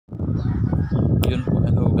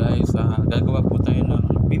Hello guys, gagawa po tayo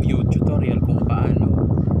ng video tutorial kung paano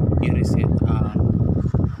i-reset ang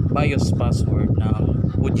BIOS password ng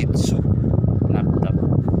Fujitsu laptop.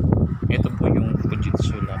 Ito po yung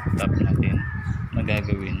Fujitsu laptop natin na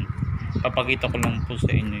gagawin. Papakita ko lang po sa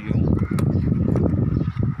inyo yung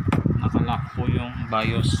nakalock po yung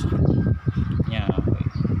BIOS niya.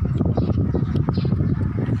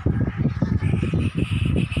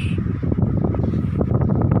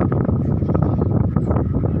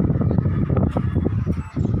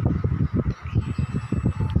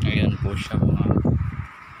 Ayan po siya,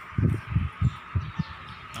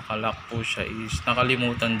 nakalock po siya, is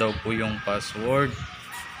nakalimutan daw po yung password.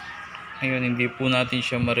 Ngayon hindi po natin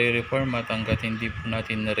siya marireformat hanggat hindi po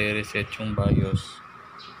natin nare-reset yung BIOS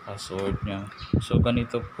password nya. So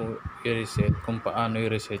ganito po i-reset, kung paano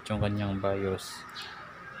i-reset yung kanyang BIOS.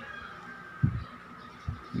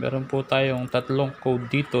 Meron po tayong tatlong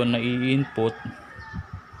code dito na i-input.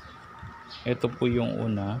 Ito po yung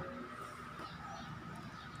una.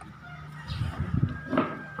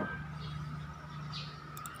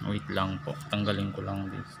 Wait lang po, tanggalin ko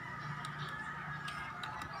lang this.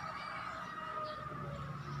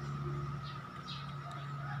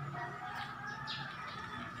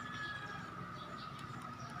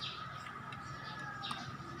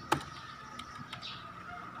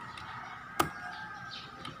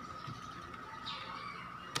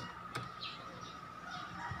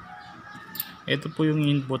 Ito po yung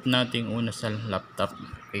input nating una sa laptop.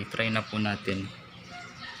 Okay, try na po natin.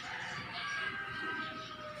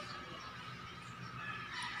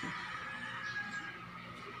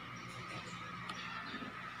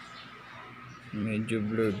 Medyo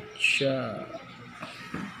blurred siya.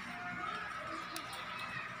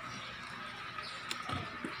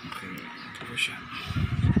 Okay, ito po siya.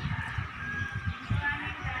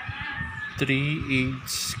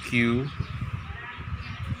 3HQ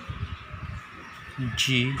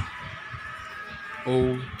G03.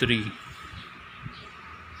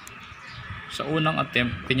 Sa unang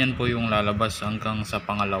attempt, ganyan po yung lalabas hanggang sa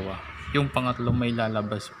pangalawa. Yung pangatlo may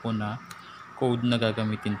lalabas po na code na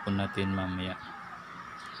gagamitin po natin mamaya.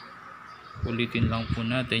 Ulitin lang po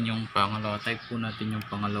natin yung pangalawa. Type po natin yung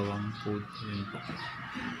pangalawang code. Yun po.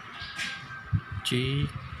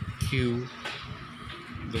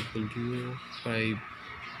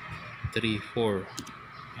 GQW534.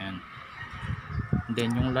 Yan.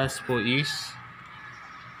 Then yung last po is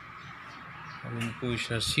ayun po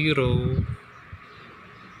siya, 0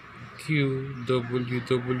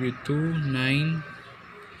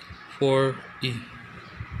 QWW294E.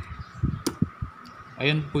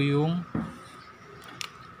 Ayun po yung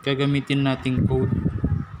gagamitin nating code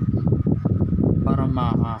para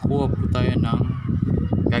makakuha po tayo ng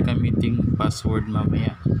gagamiting password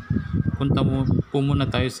mamaya. Punta po muna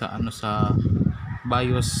tayo sa sa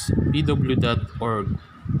biosbw.org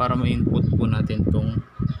para ma-input po natin tong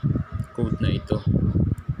code na ito.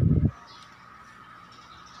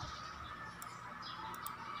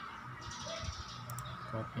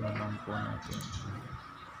 Copy na lang po natin.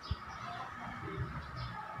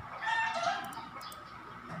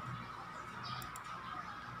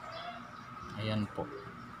 Ayan po.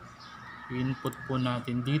 I-input po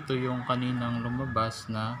natin dito yung kaninang lumabas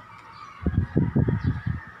na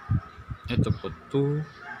ito po,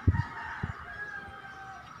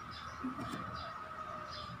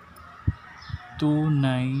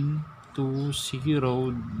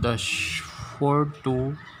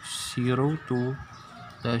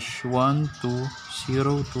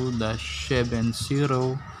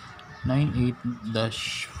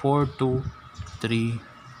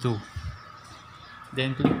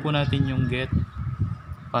 Then click po natin yung get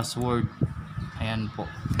password. Ayan po.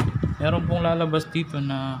 Meron pong lalabas dito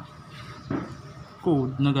na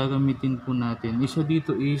code na gagamitin po natin. Isa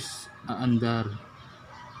dito is aandar.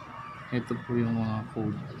 Ito po yung mga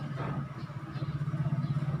code.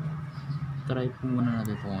 Try po muna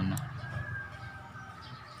natin ito una.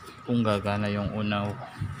 Kung gagana yung una.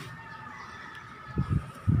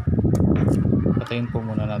 Patayin po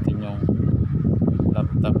muna natin yung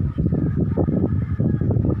laptop.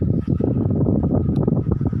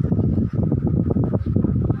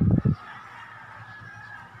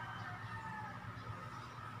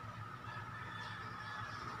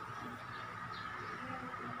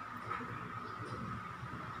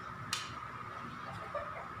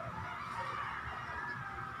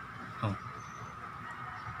 Oh.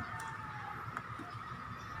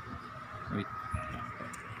 Wait.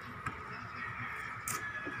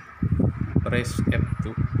 Press F2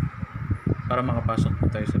 para makapasok po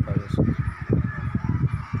tayo sa BIOS.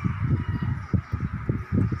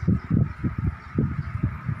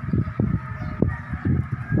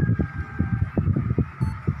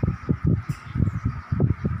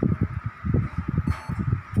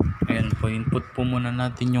 i-input po muna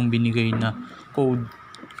natin yung binigay na code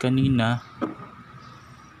kanina.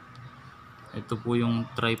 Ito po yung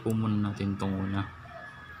try po muna natin itong una.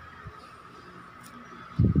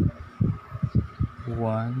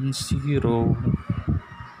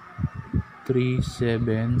 10370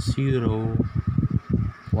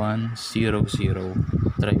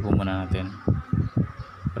 try po muna natin.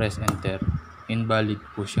 Press enter. Invalid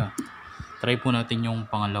po siya. Try po natin yung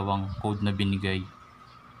pangalawang code na binigay.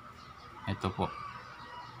 Ito po.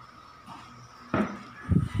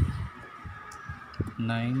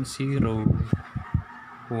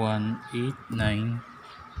 9018929.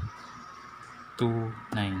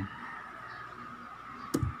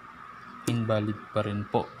 Invalid pa rin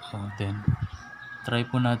po. Then try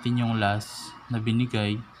po natin yung last na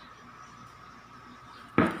binigay.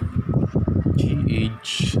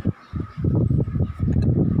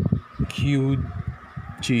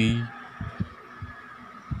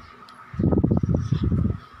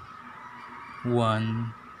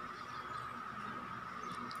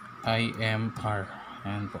 IMR.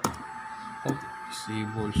 Ayan po. Oh,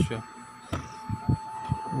 disable siya.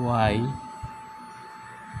 Y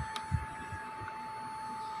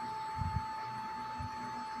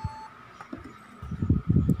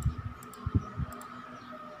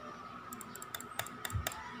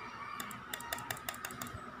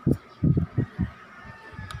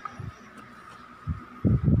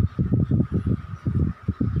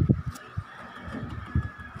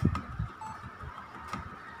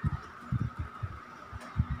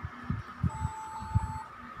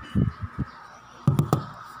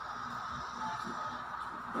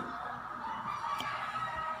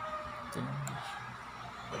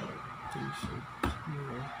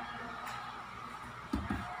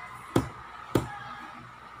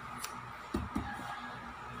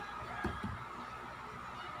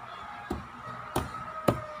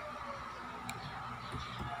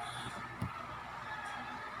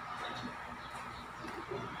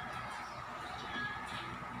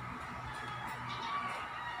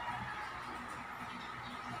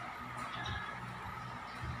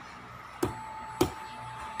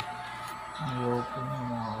ayaw po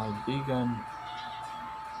mga kaibigan.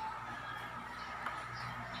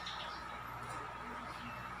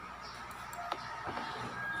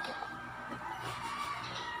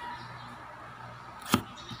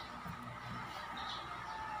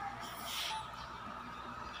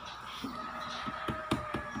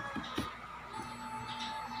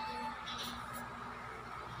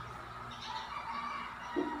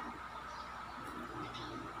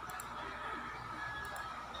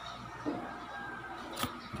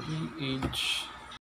 PH